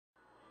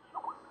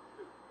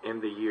In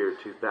the year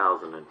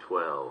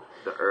 2012,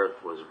 the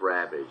earth was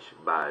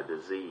ravaged by a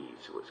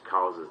disease which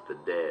causes the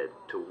dead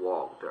to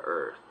walk the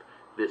earth.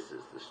 This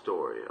is the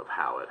story of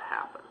how it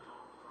happened.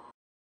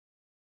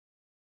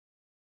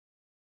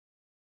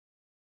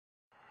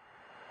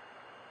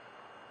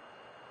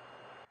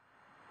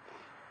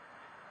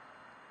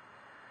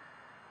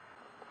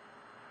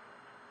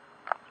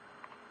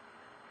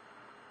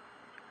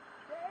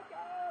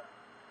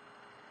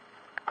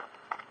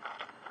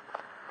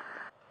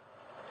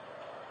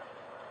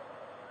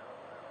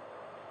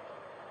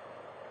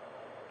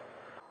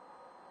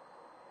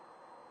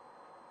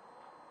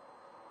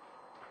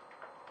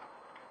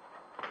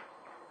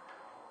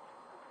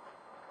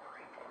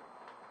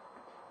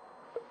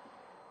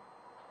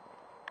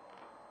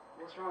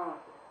 What's wrong?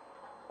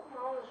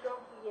 Mom was drunk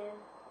again,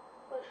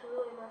 but she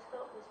really messed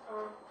up this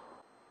time.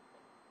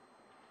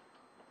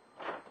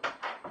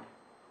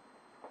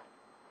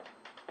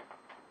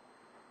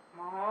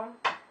 Mom?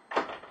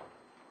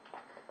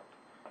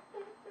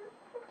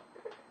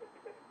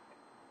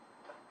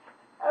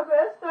 I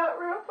messed up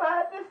real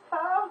bad this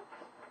time.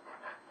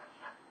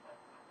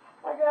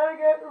 I gotta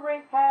go to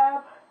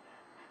rehab.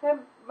 And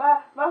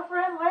my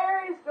friend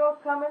Larry's gonna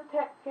come and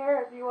take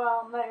care of you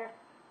while I'm there.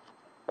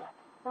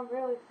 I'm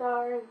really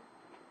sorry.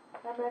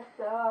 I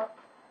messed up.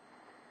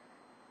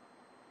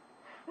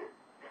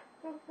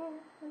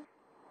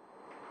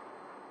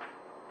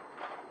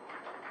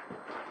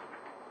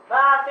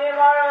 Bye, see you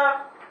tomorrow.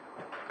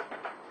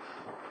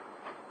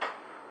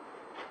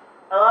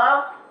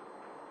 Hello?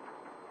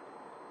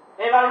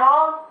 Anybody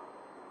home?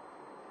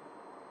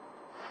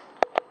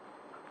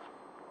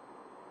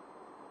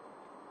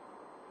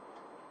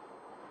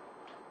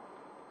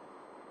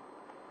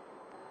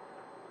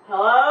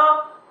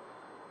 Hello?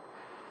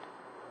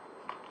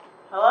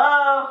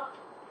 Hello?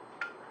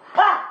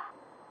 Ha!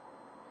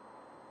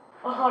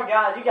 Oh my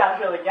god, you guys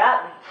really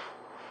got me.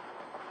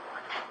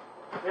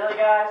 Really,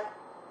 guys?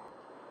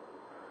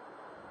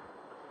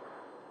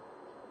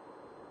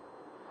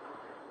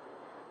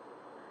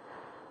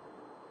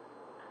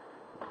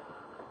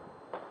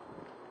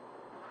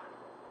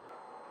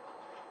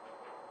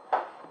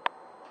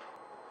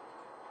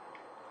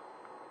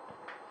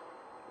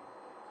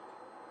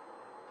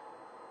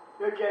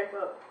 You're gay,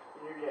 look.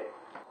 You're gay.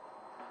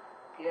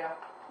 Yeah.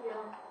 Yeah.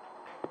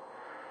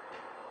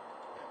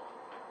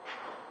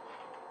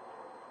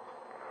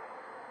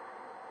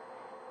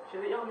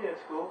 Should they yell me at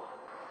school?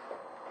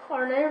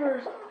 Our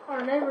neighbor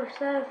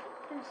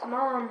Seth's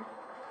mom,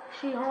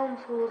 she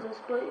homeschools us,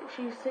 but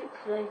she's sick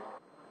today.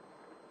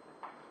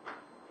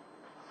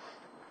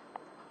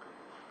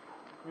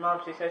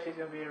 Mom, she said she's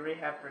gonna be in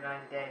rehab for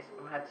 90 days.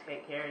 I'm gonna have to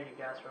take care of you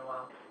guys for a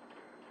while.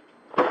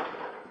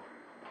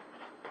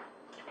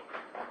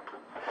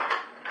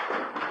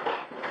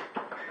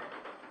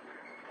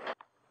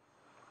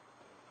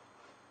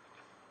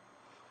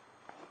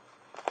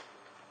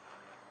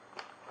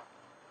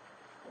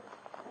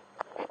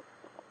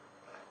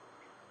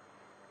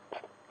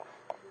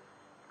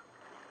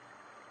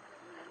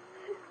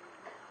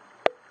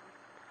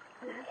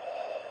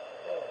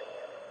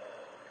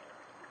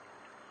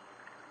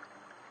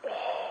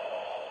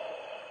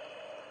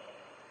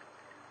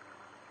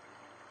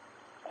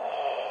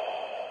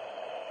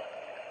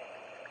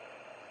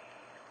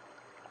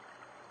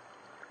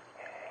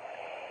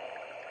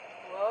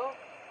 Hello?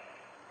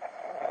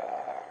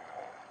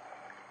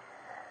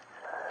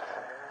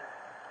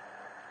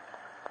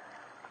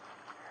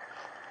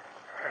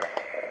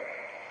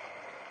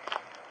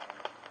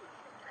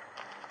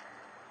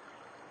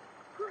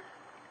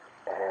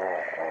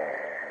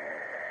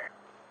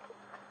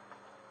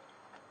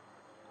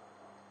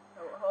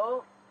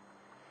 Hello?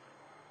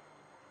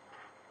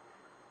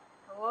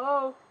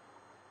 Hello?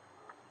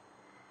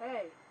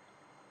 Hey.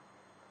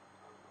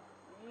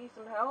 You need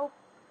some help?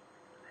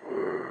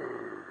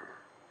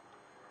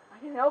 I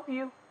can help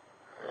you.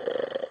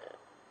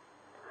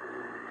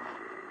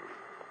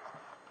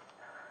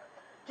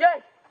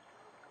 Jake!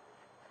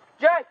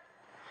 Jake!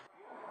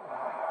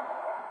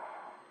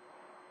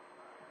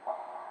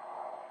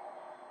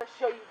 Let's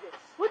show you this.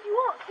 What do you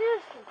want?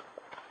 Seriously?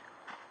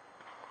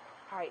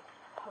 Alright,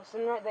 I was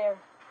sitting right there,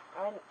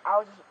 and I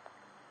was just,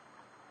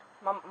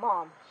 my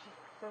mom,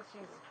 since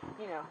she's,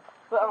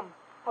 but,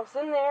 I was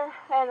sitting there,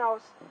 and I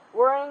was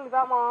worrying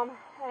about Mom,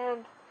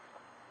 and,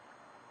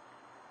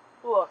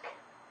 look.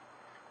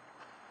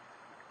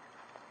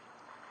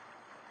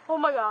 Oh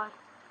my god.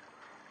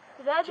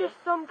 Is that Jake,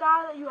 just some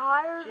guy that you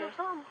hired or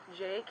something?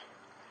 Jake,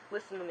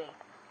 listen to me.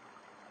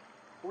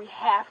 We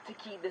have to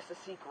keep this a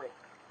secret.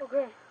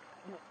 Okay.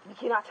 We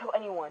cannot tell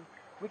anyone.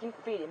 We can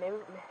feed it. Maybe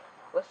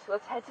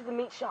let's head to the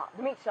meat shop.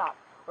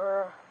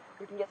 Or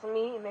we can get some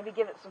meat and maybe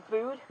give it some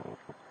food.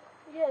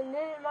 Yeah, and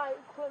then it might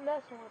quit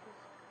messing with us.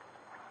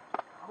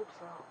 I hope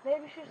so.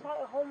 Maybe she's like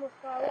a homeless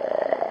guy.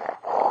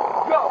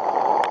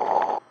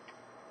 Go!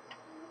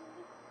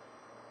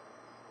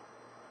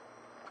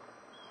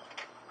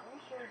 Are you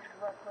sure this is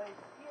the right place?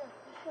 Yeah,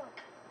 for sure.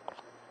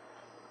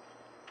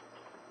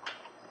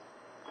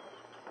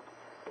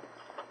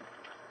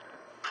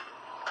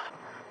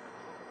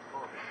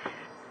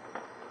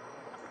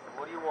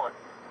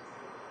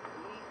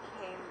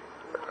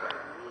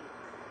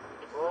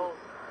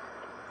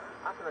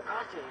 gonna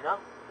cost you, you know?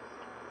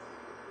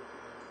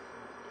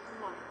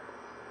 Come on.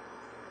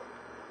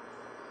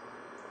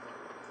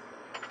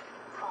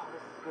 Oh,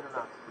 this is good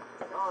enough.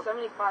 That's Oh,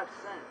 75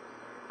 cents.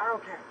 I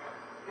don't care.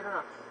 Good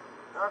enough.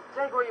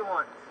 Take what you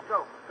want.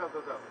 Go.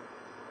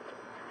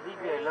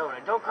 Leave me alone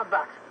and don't come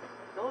back.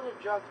 Those are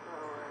drugs, by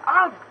the way.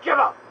 I don't give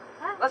up.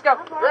 Let's go.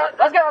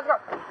 Let's go.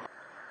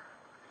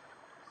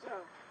 So,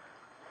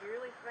 do you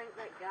really think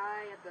that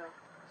guy at the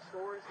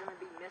store is going to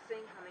be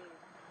missing? I mean,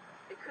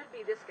 it could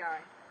be this guy,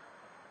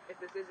 if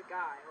this is a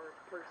guy or a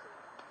person.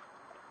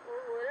 Or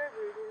whatever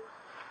it is.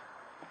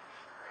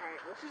 Alright,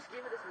 let's just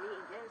give it this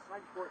meeting again. It's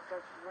like before it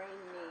starts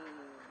raining.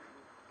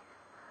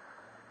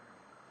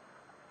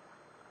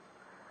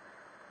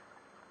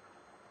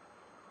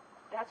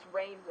 That's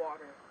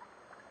rainwater.